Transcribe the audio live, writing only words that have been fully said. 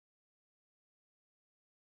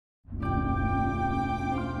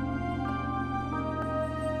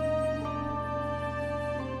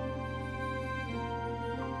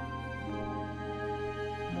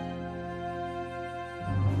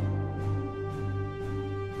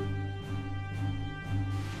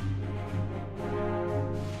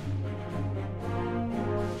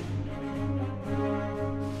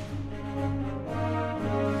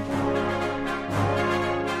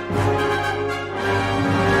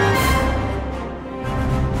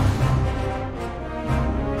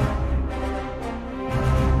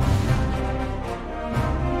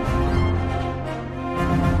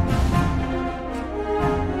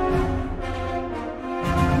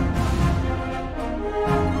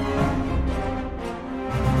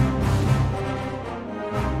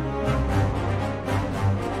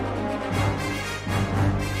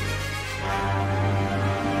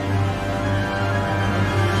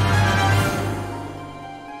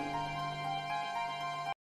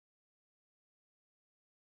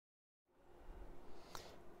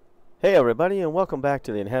Hey everybody, and welcome back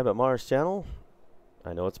to the Inhabit Mars channel.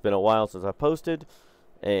 I know it's been a while since I posted,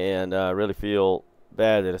 and I really feel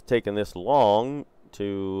bad that it's taken this long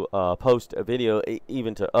to post a video,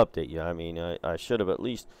 even to update you. I mean, I should have at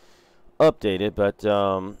least updated, but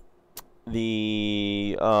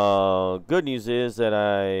the good news is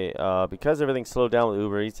that because everything slowed down with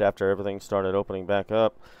Uber Eats after everything started opening back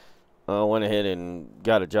up, I went ahead and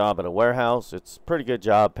got a job at a warehouse. It's a pretty good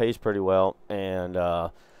job, pays pretty well, and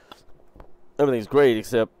everything's great,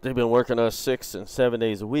 except they've been working us 6 and 7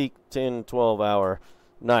 days a week, 10, 12-hour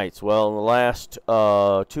nights. Well, in the last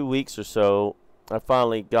 2 weeks or so, I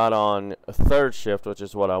finally got on a third shift, which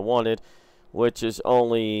is what I wanted, which is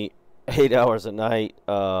only 8 hours a night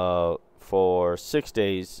for 6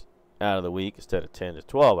 days out of the week instead of 10 to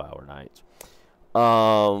 12-hour nights.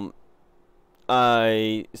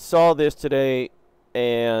 I saw this today,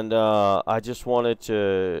 and I just wanted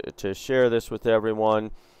to share this with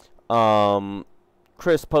everyone.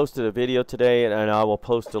 Chris posted a video today, and I will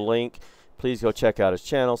post a link. Please go check out his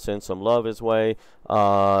channel. Send some love his way.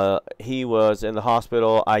 He was in the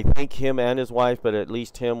hospital. I think him and his wife, but at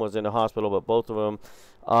least him was in the hospital, but both of them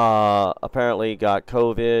apparently got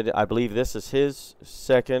COVID. I believe this is his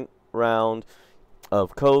second round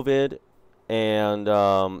of COVID,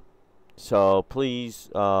 and so please,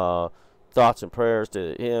 thoughts and prayers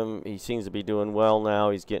to him. He seems to be doing well now.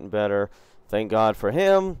 He's getting better. Thank God for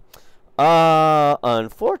him.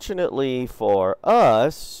 Unfortunately for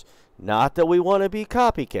us, not that we want to be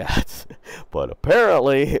copycats, but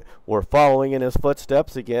apparently we're following in his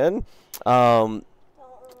footsteps again. Don't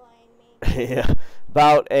remind me. Yeah,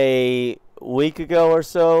 about a week ago or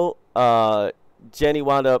so, Jenny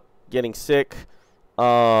wound up getting sick. She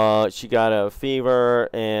got a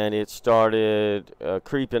fever, and it started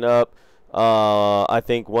creeping up. I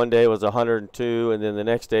think one day it was 102, and then the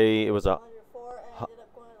next day it was 104 and ended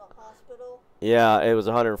up going to the hospital. yeah, it was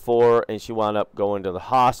 104, and she wound up going to the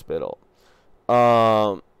hospital.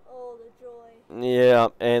 Oh, the joy. Yeah,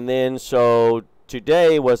 and then so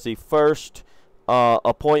today was the first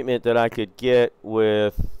appointment that I could get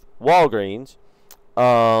with Walgreens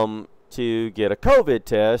to get a COVID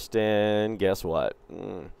test, and guess what?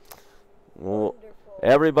 Well,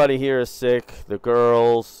 everybody here is sick. The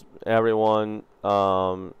girls, everyone,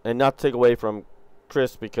 and not to take away from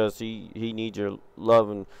Chris, because he needs your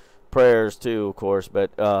love and prayers too, of course,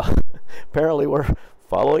 but apparently we're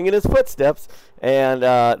following in his footsteps, and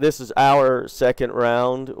this is our second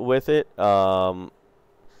round with it.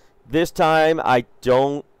 This time I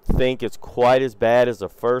don't think it's quite as bad as the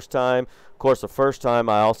first time. Of course, the first time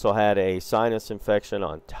I also had a sinus infection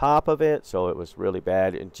on top of it, so it was really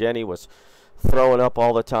bad, and Jenny was throwing up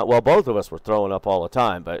all the time. Well, both of us were throwing up all the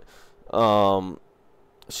time, but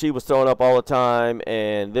she was throwing up all the time,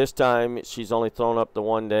 and this time she's only thrown up the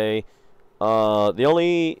one day. The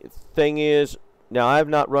only thing is, now I have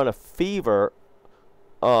not run a fever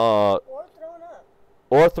Or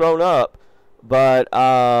thrown up, but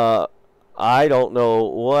I don't know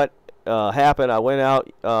what happened. I went out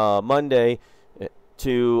Monday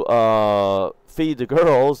to feed the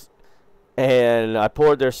girls, and I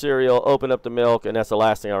poured their cereal, opened up the milk, and that's the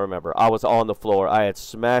last thing I remember. I was on the floor. I had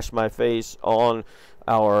smashed my face on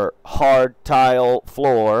our hard tile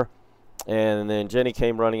floor, and then Jenny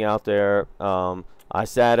came running out there. I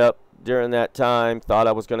sat up during that time, thought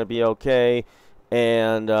I was going to be okay,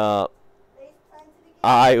 and I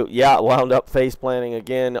wound up face planting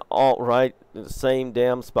again, all right in the same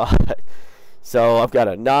damn spot. So I've got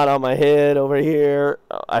a knot on my head over here.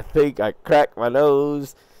 I think I cracked my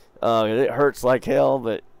nose. It hurts like hell,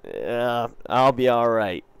 but I'll be all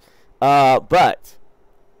right. But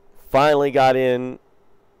finally got in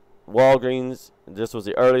Walgreens. This was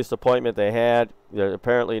the earliest appointment they had. There's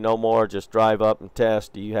apparently no more just drive up and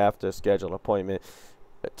test. You have to schedule an appointment.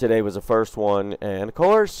 Today was the first one, and of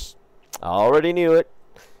course, I already knew it.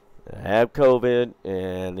 I have COVID,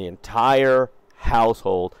 and the entire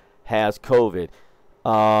household has COVID.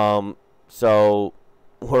 So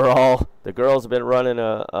the girls have been running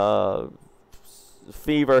a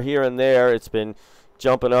fever here and there. It's been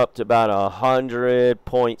jumping up to about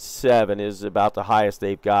 100.7 is about the highest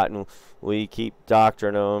they've gotten. We keep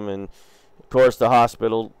doctoring them, and of course the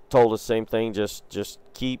hospital told us the same thing. Just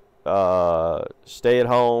keep stay at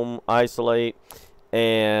home, isolate,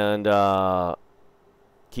 and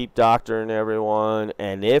keep doctoring everyone,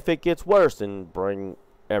 and if it gets worse, then bring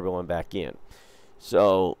everyone back in.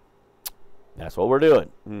 So that's what we're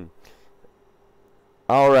doing.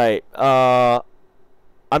 All right.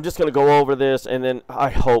 I'm just going to go over this, and then I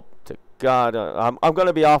hope to God I'm going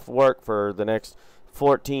to be off work for the next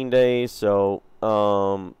 14 days. So,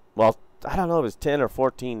 well, I don't know if it's 10 or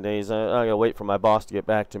 14 days. I gotta wait for my boss to get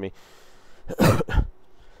back to me.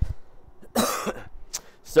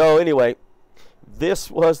 So anyway, this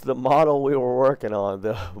was the model we were working on,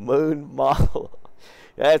 the moon model.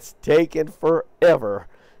 That's taken forever,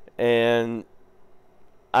 and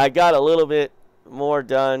I got a little bit more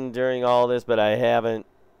done during all this, but I haven't,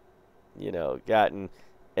 you know, gotten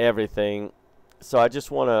everything. So I just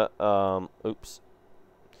want to,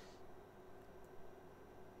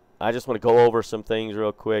 I just want to go over some things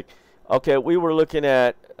real quick. Okay, we were looking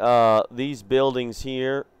at these buildings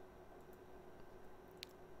here.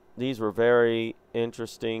 These were very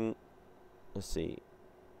interesting. Let's see.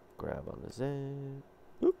 Grab on the Z.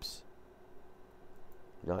 Oops.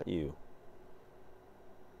 Not you.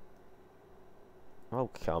 Oh,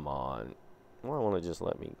 come on. Why won't it just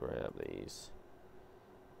let me grab these?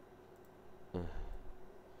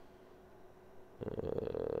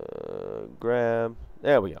 Grab.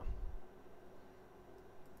 There we go.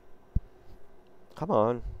 Come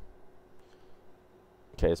on.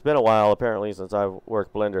 Okay, it's been a while apparently since I've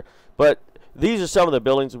worked Blender. But these are some of the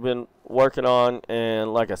buildings we've been working on.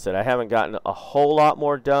 And like I said, I haven't gotten a whole lot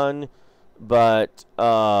more done. But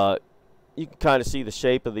you can kind of see the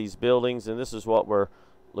shape of these buildings. And this is what we're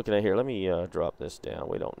looking at here. Let me drop this down.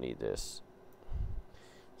 We don't need this.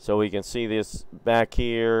 So we can see this back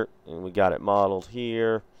here. And we got it modeled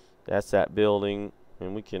here. That's that building.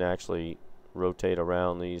 And we can actually rotate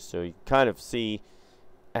around these so you kind of see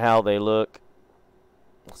how they look.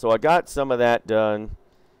 So I got some of that done,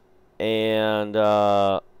 and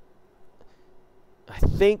I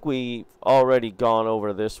think we've already gone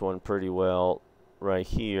over this one pretty well right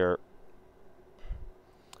here.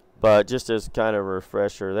 But just as kind of a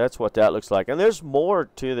refresher, that's what that looks like. And there's more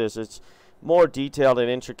to this. It's more detailed and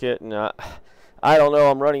intricate, and I don't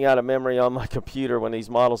know, I'm running out of memory on my computer. When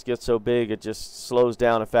these models get so big, it just slows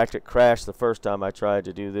down. In fact, it crashed the first time I tried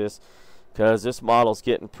to do this because this model's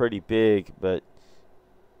getting pretty big. But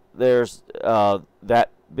there's that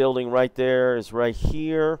building right there is right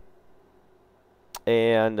here.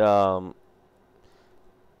 And I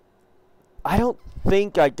don't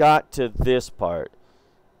think I got to this part.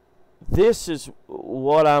 This is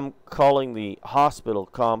what I'm calling the hospital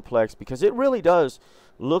complex because it really does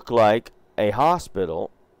look like a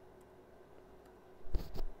hospital.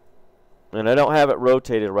 And I don't have it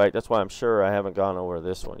rotated right. That's why I'm sure I haven't gone over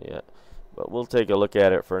this one yet. But we'll take a look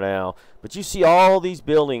at it for now. But you see all these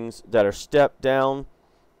buildings that are stepped down.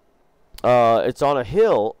 It's on a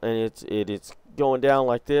hill, and it's going down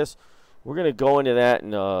like this. We're going to go into that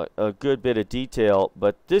in a good bit of detail.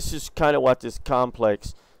 But this is kind of what this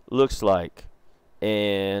complex looks like.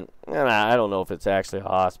 And I don't know if it's actually a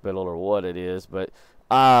hospital or what it is. But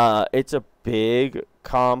it's a big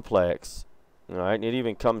complex. All right, and it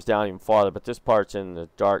even comes down even farther. But this part's in the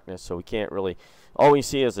darkness, so we can't really... All we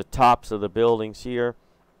see is the tops of the buildings here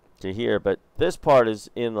to here, but this part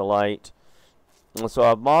is in the light. And so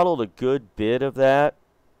I've modeled a good bit of that.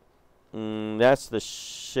 That's the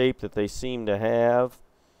shape that they seem to have.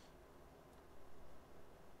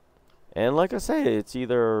 And like I say, it's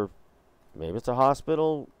either, maybe it's a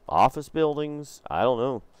hospital, office buildings, I don't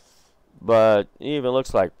know. But it even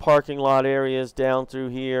looks like parking lot areas down through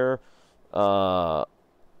here. You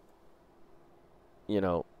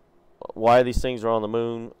know, why these things are on the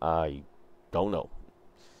moon, I don't know.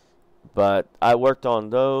 But I worked on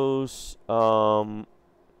those.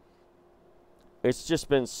 It's just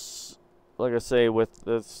been, like I say, with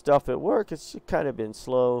the stuff at work, it's kind of been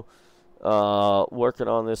slow working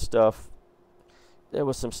on this stuff. There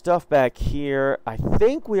was some stuff back here. I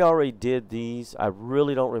think we already did these. I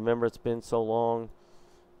really don't remember. It's been so long.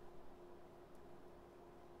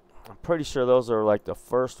 I'm pretty sure those are like the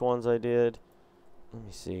first ones I did. Let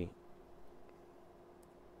me see.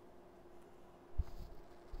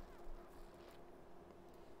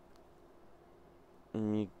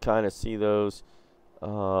 And you kind of see those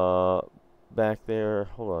back there.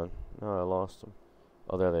 Hold on. No, I lost them.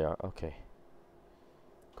 Oh, there they are. Okay.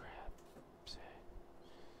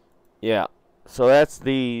 Yeah. So that's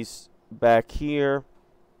these back here.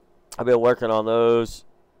 I've been working on those.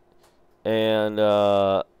 And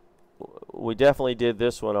we definitely did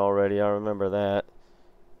this one already. I remember that.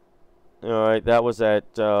 Alright, that was that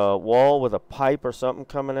wall with a pipe or something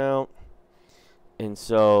coming out. And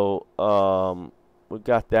so we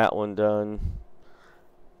got that one done.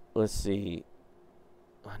 Let's see.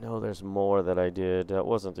 I know there's more that I did. That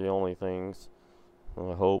wasn't the only things.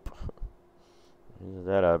 I hope.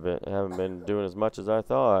 That I haven't been doing as much as I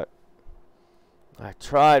thought. I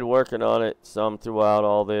tried working on it some throughout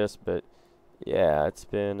all this, but yeah, it's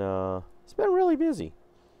been really busy.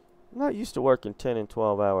 I'm not used to working 10 and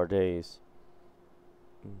 12-hour days.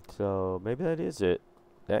 So maybe that is it.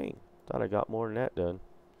 Dang, thought I got more than that done.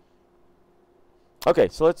 Okay,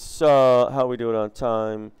 so let's, how are we doing on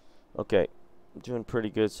time? Okay, doing pretty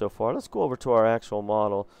good so far. Let's go over to our actual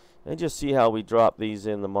model and just see how we drop these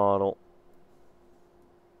in the model.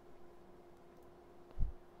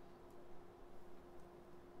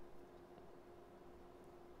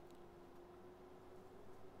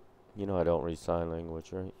 You know I don't read sign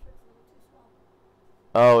language, right?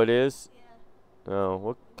 Oh, it is? Yeah. Oh,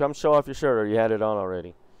 well, come show off your shirt, or you had it on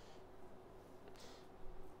already.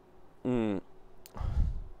 I'm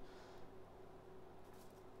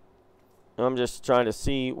just trying to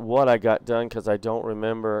see what I got done because I don't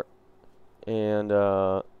remember. And, This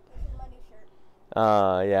is my new shirt.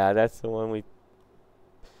 yeah, that's the one we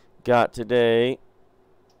got today. It's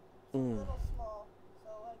a little small, so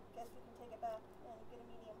I guess we can take it back and get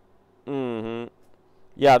a medium.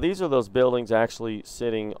 Yeah, these are those buildings actually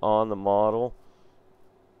sitting on the model.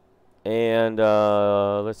 And,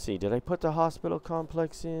 let's see, did I put the hospital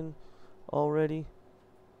complex in already?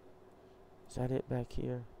 Is that it back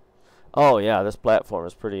here? Oh, yeah, this platform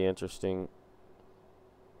is pretty interesting.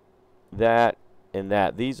 That and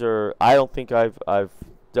that. These are, I don't think I've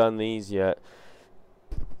done these yet.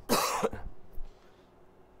 I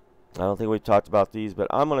don't think we've talked about these, but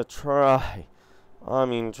I'm going to try. I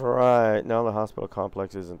mean, try. Now the hospital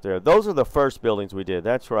complex isn't there. Those are the first buildings we did.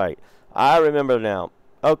 That's right. I remember now.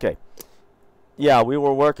 Okay. Yeah, we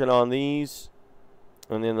were working on these.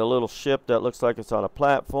 And then the little ship that looks like it's on a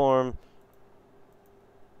platform.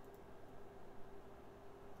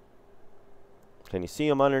 Can you see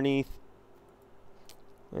them underneath?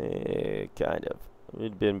 Kind of.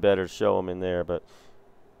 It'd been better to show them in there, but...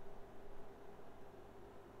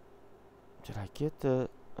 Did I get the...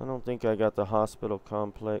 I don't think I got the hospital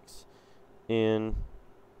complex in.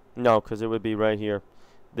 No, because it would be right here.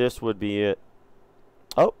 This would be it.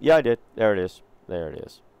 Oh, yeah, I did. There it is. There it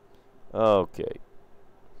is. Okay.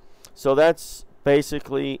 So that's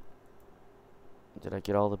basically... Did I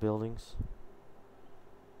get all the buildings?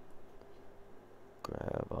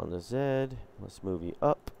 Grab on the Z. Let's move you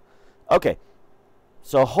up. Okay.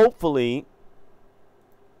 So hopefully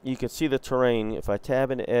you can see the terrain. If I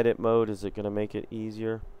tab into edit mode, is it going to make it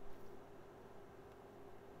easier?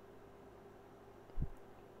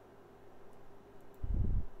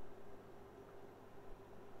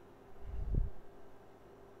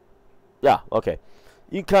 Yeah, okay.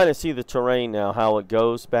 You can kind of see the terrain now, how it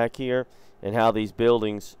goes back here, and how these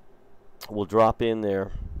buildings will drop in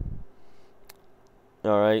there.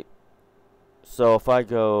 Alright. So if I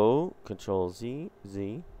go Control Z,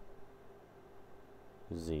 Z,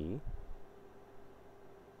 Z.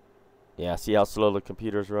 Yeah, see how slow the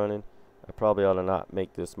computer's running? I probably ought to not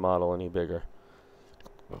make this model any bigger.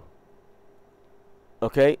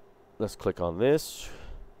 Okay, let's click on this.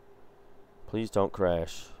 Please don't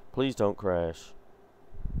crash. Please don't crash.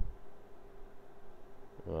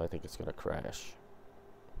 Oh, I think it's going to crash.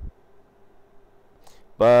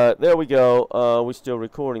 But there we go. We still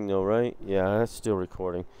recording though, right? Yeah, that's still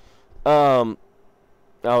recording. I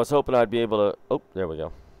was hoping I'd be able to... Oh, there we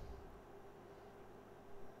go.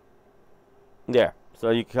 There.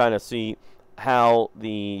 So you kind of see how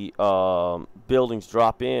the buildings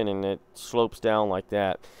drop in and it slopes down like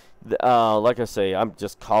that. Like I say, I'm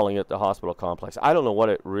just calling it the hospital complex. I don't know what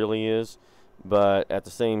it really is, but at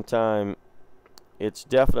the same time, it's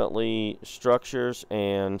definitely structures,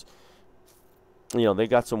 and you know, they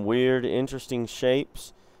got some weird, interesting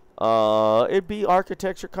shapes. It'd be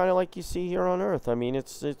architecture kind of like you see here on Earth. I mean,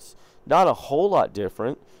 it's not a whole lot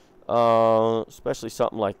different, especially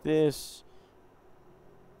something like this.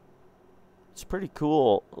 It's pretty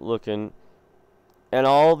cool looking, and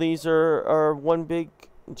all these are one big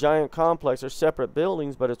giant complex. They're separate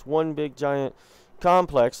buildings, but it's one big giant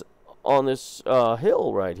complex on this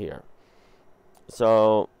hill right here.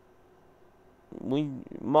 So we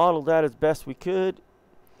modeled that as best we could,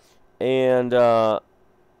 and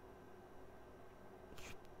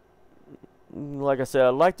like I said, I'd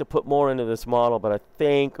like to put more into this model, but I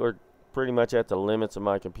think we're pretty much at the limits of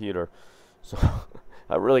my computer. So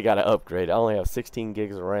I really got to upgrade. I only have 16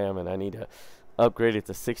 gigs of RAM, and I need to upgrade it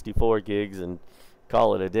to 64 gigs and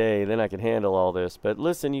call it a day. Then I can handle all this. But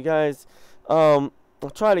listen, you guys, I'll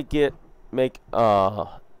try to make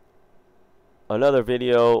another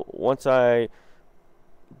video once I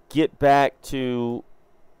get back to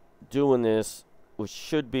doing this, which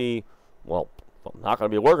should be, well, I'm not going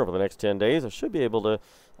to be working for the next 10 days. I should be able to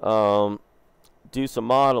do some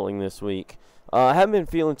modeling this week. I haven't been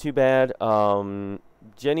feeling too bad.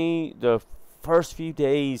 Jenni, the first few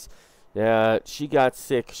days, Yeah, she got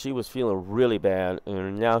sick. She was feeling really bad,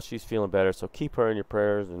 and now she's feeling better. So keep her in your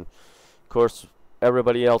prayers. And of course,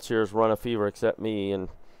 everybody else here has run a fever except me. And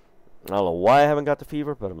I don't know why I haven't got the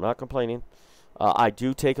fever, but I'm not complaining. I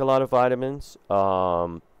do take a lot of vitamins.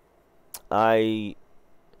 I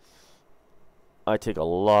I take a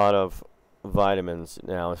lot of vitamins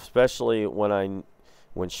now, especially when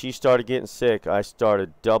she started getting sick. I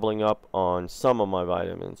started doubling up on some of my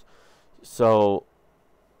vitamins. So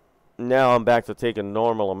now I'm back to taking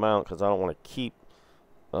normal amount because I don't want to keep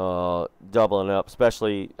doubling up.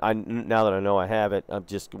 Especially now that I know I have it, I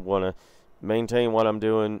just want to maintain what I'm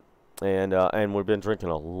doing. And we've been drinking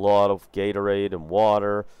a lot of Gatorade and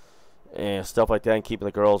water and stuff like that, and keeping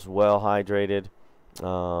the girls well hydrated.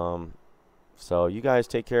 So you guys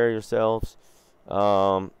take care of yourselves.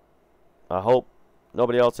 I hope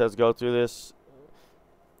nobody else has to go through this,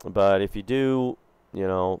 but if you do, you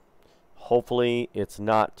know, hopefully it's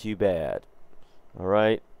not too bad. All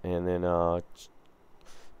right, and then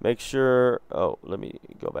make sure. Oh, let me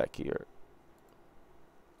go back here.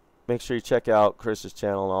 Make sure you check out Chris's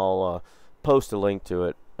channel, and I'll post a link to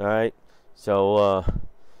it. All right, so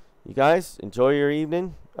you guys enjoy your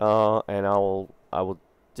evening, and I will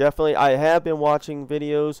definitely. I have been watching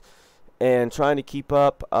videos and trying to keep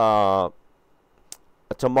up.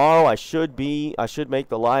 Tomorrow I should make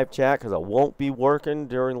the live chat because I won't be working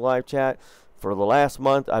during the live chat. For the last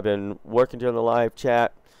month, I've been working during the live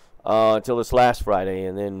chat until this last Friday,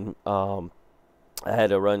 and then I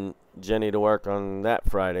had to run Jenny to work on that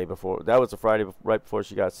Friday before. That was the Friday right before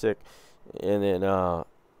she got sick, and then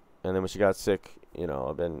when she got sick, you know,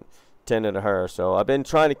 I've been tending to her. So I've been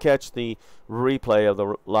trying to catch the replay of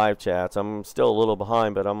the live chats. I'm still a little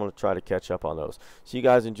behind, but I'm going to try to catch up on those. So you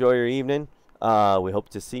guys enjoy your evening. We hope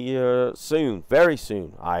to see you soon, very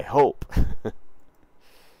soon, I hope.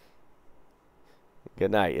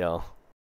 Good night, y'all.